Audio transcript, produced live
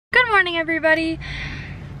Good morning, everybody.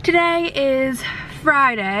 Today is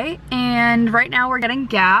Friday and right now we're getting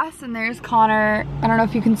gas and there's Connor. I don't know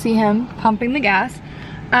if you can see him pumping the gas.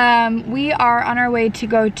 We are on our way to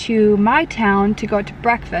go to my town to go to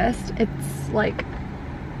breakfast. It's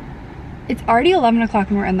already 11 o'clock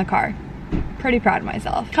and we're in the car. Pretty proud of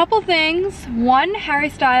myself. Couple things. One, Harry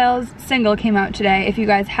Styles single came out today. If you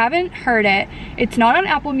guys haven't heard it, it's not on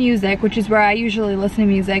Apple Music, which is where I usually listen to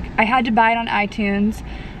music. I had to buy it on iTunes.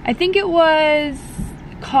 I think it was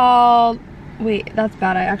called, wait, that's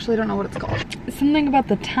bad. I actually don't know what it's called. Something about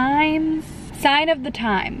the times, Sign of the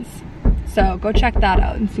Times. So go check that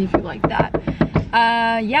out and see if you like that.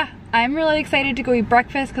 Yeah, I'm really excited to go eat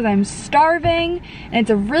breakfast because I'm starving and it's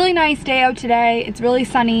a really nice day out today. It's really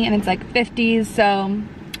sunny and it's like 50s, so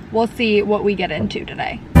we'll see what we get into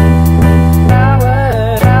today.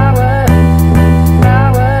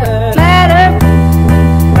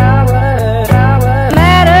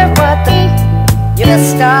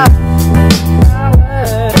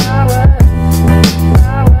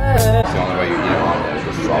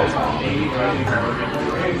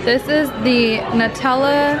 This is the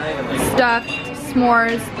Nutella stuffed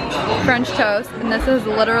s'mores French toast, and this is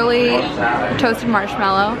literally toasted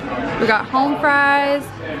marshmallow. We got home fries,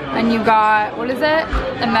 and you got, what is it?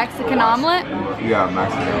 A Mexican omelet? Yeah,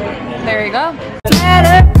 Mexican. There you go.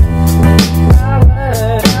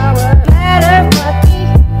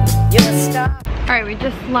 Alright, we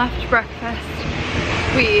just left breakfast.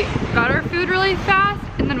 We got our food really fast,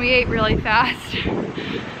 and then we ate really fast.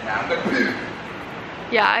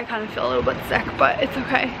 Yeah, I kind of feel a little bit sick, but it's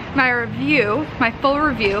okay. My full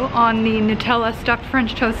review on the Nutella stuffed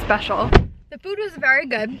French toast special. The food was very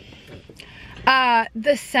good.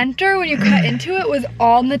 The center, when you cut into it, was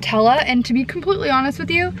all Nutella, and to be completely honest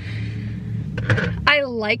with you, I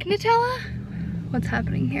like Nutella. What's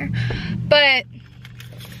happening here? But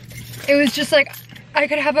it was just like, I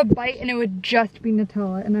could have a bite and it would just be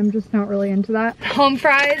Nutella, and I'm just not really into that. Home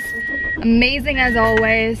fries, amazing as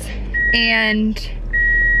always, and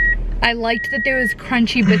I liked that there was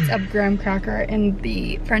crunchy bits of graham cracker in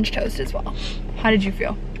the French toast as well. How did you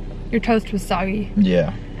feel? Your toast was soggy.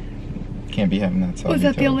 Yeah. Can't be having that soggy Was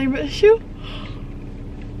that toast. the only issue?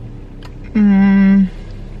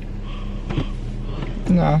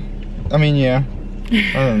 No. I mean, yeah.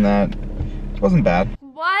 Other than that, it wasn't bad.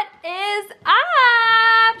 What is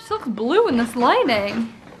up? She looks blue in this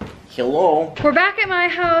lighting. Hello. We're back at my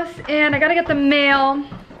house and I gotta get the mail.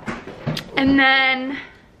 And then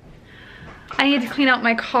I need to clean out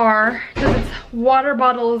my car because it's water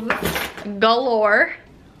bottles galore.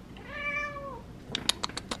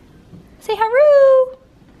 Say haru.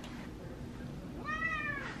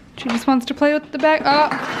 She just wants to play with the bag.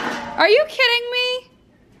 Oh, are you kidding me?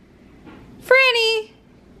 Franny,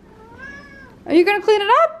 are you gonna clean it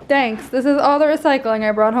up? Thanks, this is all the recycling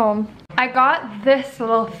I brought home. I got this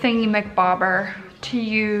little thingy McBobber to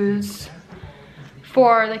use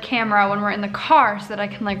for the camera when we're in the car so that I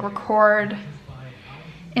can like record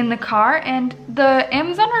in the car, and the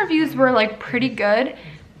Amazon reviews were like pretty good,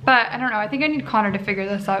 but I don't know, I think I need Connor to figure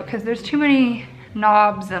this out because there's too many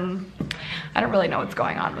knobs and I don't really know what's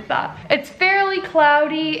going on with that. It's fairly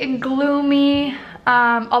cloudy and gloomy,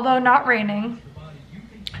 although not raining,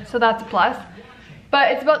 so that's a plus.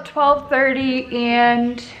 But it's about 12:30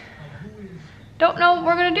 and don't know what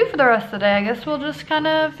we're gonna do for the rest of the day. I guess we'll just kind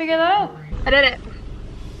of figure that out. I did it.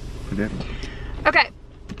 You did. Okay,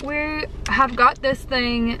 we have got this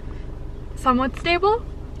thing somewhat stable.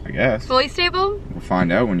 I guess. Fully stable. We'll find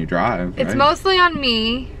out when you drive. It's right? mostly on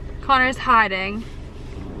me. Connor's hiding.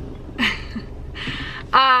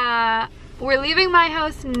 We're leaving my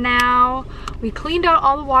house now. We cleaned out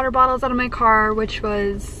all the water bottles out of my car, which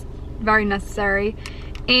was very necessary.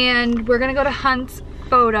 And we're gonna go to Hunt's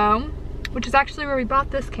Photo, which is actually where we bought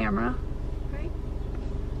this camera, right?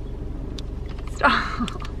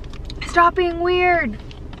 Stop being weird.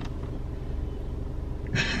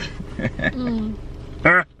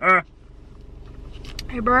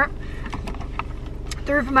 Hey Bert,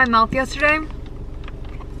 the roof of my mouth yesterday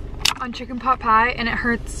on chicken pot pie and it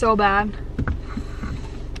hurts so bad.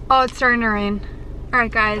 Oh, it's starting to rain.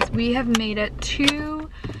 Alright guys, we have made it to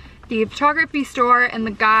the photography store and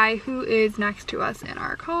the guy who is next to us in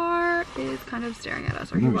our car is kind of staring at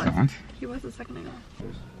us, or he was. He was a second ago.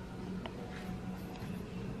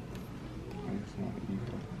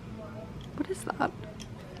 What is that?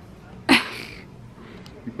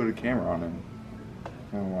 You put a camera on it. I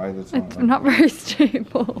don't know why that's It's not very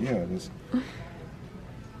stable. Yeah, it is.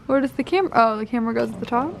 Where does the camera? Oh, the camera goes at the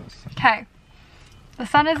top? Okay. The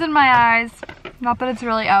sun is in my eyes. Not that it's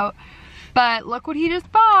really out. But look what he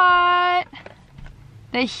just bought.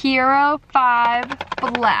 the Hero 5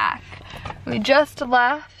 Black. We just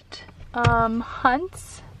left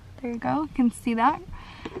Hunt's. There you go, you can see that.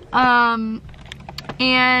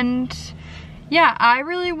 And yeah, I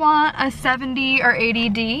really want a 70 or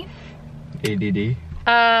 80D. ADD?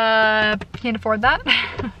 Can't afford that.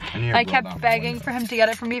 I kept begging for him to get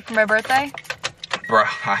it for me for my birthday. Bro,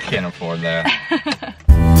 I can't afford that.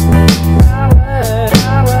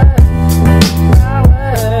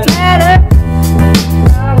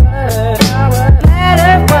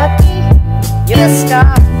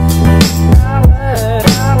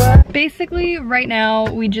 Basically, right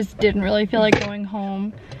now, we just didn't really feel like going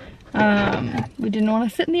home. We didn't want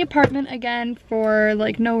to sit in the apartment again for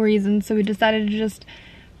like no reason, so we decided to just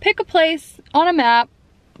pick a place on a map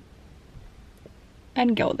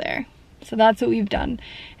and go there. So that's what we've done.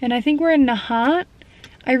 And I think we're in Nahant.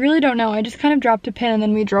 I really don't know. I just kind of dropped a pin and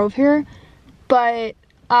then we drove here. But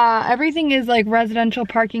everything is like residential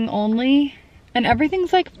parking only. And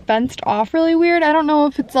everything's like fenced off really weird. I don't know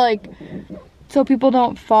if it's like so people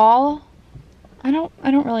don't fall. I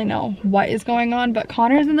don't really know what is going on, but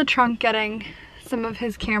Connor's in the trunk getting some of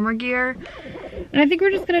his camera gear. And I think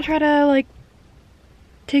we're just gonna try to like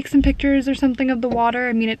take some pictures or something of the water.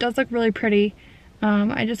 I mean, it does look really pretty.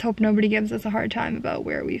 I just hope nobody gives us a hard time about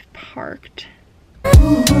where we've parked.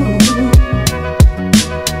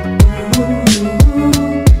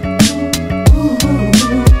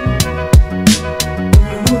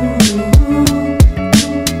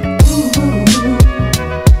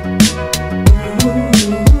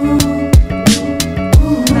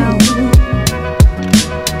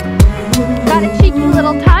 Got a cheeky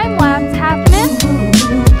little time lapse happening.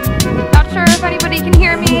 Not sure if anybody can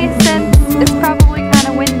hear me since it's probably kind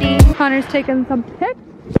of windy. Connor's taking some pics.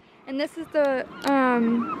 And this is the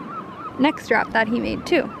neck strap that he made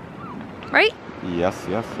too, right? Yes,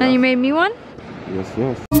 yes, And you made me one? Yes,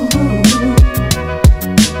 yes.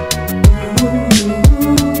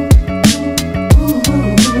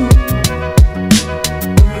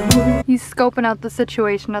 He's scoping out the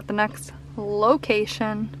situation at the next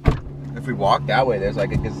location. If we walk that way, there's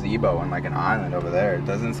like a gazebo and like an island over there. It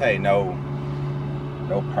doesn't say no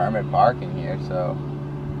permit parking here, so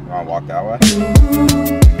you wanna walk that way?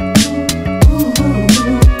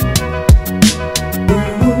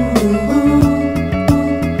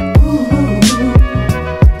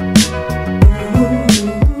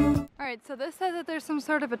 Alright, so this says that there's some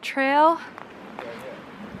sort of a trail.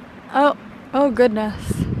 Oh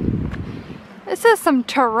goodness. This is some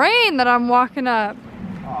terrain that I'm walking up.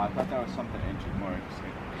 Oh, I thought that was something more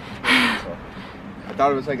interesting. So, I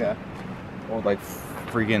thought it was like a old like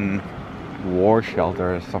freaking war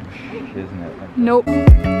shelter or some shit, isn't it? Like nope.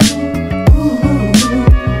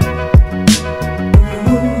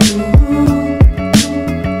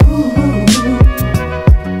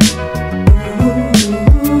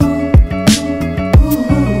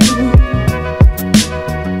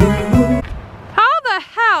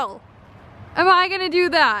 Am I gonna do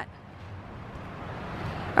that?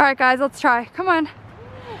 All right, guys, let's try. Come on.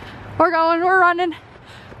 We're going, we're running.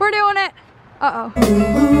 We're doing it. Uh-oh.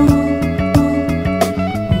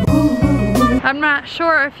 I'm not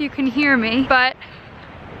sure if you can hear me, but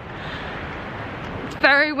it's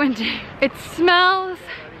very windy. It smells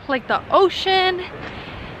like the ocean,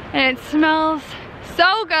 and it smells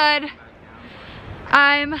so good.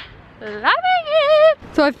 I'm loving it.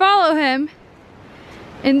 So I follow him,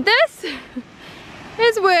 and this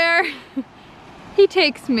is where he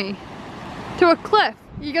takes me to a cliff.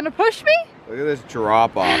 You gonna push me? Look at this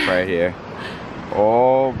drop off right here.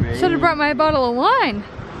 Oh, baby. Should have brought my bottle of wine.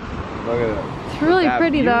 Look at that. It's really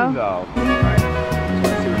pretty though. All right.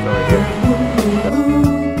 Let's see what's over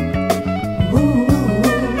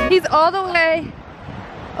here. He's all the way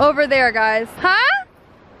over there, guys. Huh?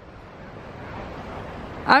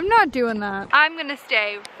 I'm not doing that. I'm gonna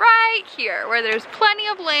stay right here where there's plenty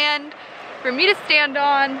of land for me to stand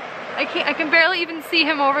on. I can barely even see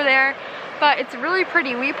him over there, but it's really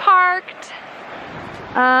pretty. We parked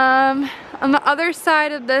on the other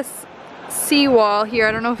side of this seawall here.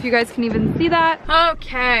 I don't know if you guys can even see that.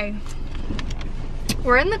 Okay.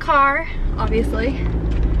 We're in the car, obviously.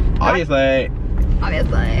 Obviously.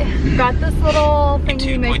 Got this little In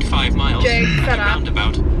thingy 2.5 miles jig at set the up.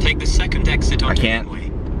 roundabout, take the second exit onto I can't. the highway.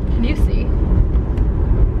 Can you see?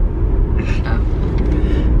 Oh.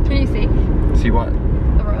 Can you see See what?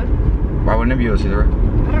 the road? Why wouldn't I be able to see the road?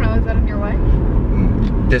 I don't know, is that in your way?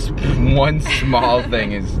 This one small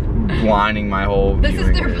thing is blinding my whole This is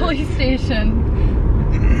viewing their area. police station.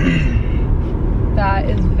 That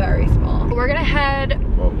is very small. We're gonna head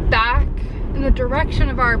back in the direction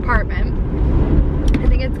of our apartment. I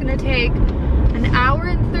think it's gonna take an hour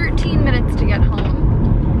and 13 minutes to get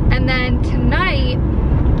home. And then tonight,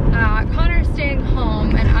 Connor's staying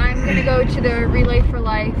home and I'm gonna go to the Relay for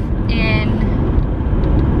Life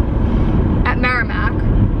at Merrimack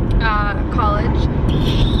College.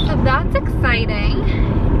 So that's exciting.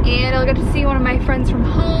 And I'll get to see one of my friends from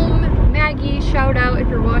home. Maggie, shout out if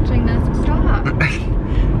you're watching this. Stop.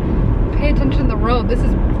 Pay attention to the road. This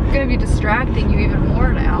is gonna be distracting you even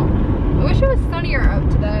more now. I wish it was sunnier out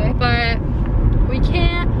today, but we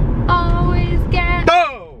can't always get.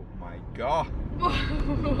 Oh my god.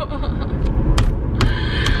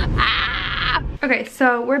 Ah! Okay,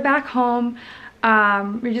 so we're back home.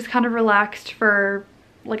 We just kind of relaxed for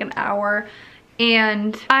like an hour.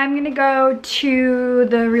 And I'm gonna go to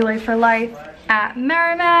the Relay for Life at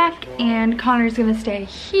Merrimack, and Connor's gonna stay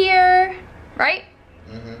here, right?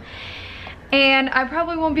 Mm-hmm. And I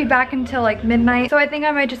probably won't be back until like midnight, so I think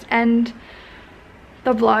I might just end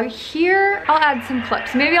the vlog here. I'll add some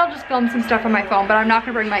clips. Maybe I'll just film some stuff on my phone, but I'm not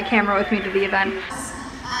gonna bring my camera with me to the event. And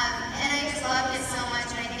I just love it so much,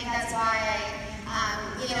 and I think that's why I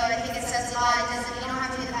think it says a lot. You don't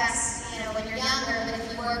have to be the best, when you're younger, but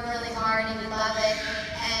if you work really hard and you love it,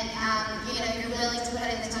 and you're willing to put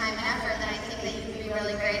in the time and effort, then I think that you can be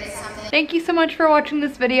really great at something. Thank you so much for watching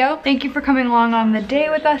this video. Thank you for coming along on the day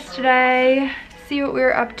with us today. See what we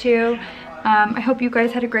were up to. I hope you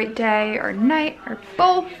guys had a great day or night or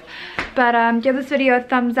both. But give this video a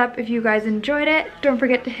thumbs up if you guys enjoyed it. Don't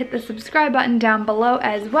forget to hit the subscribe button down below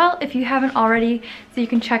as well if you haven't already, so you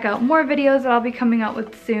can check out more videos that I'll be coming out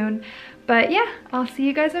with soon. But yeah, I'll see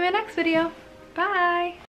you guys in my next video. Bye!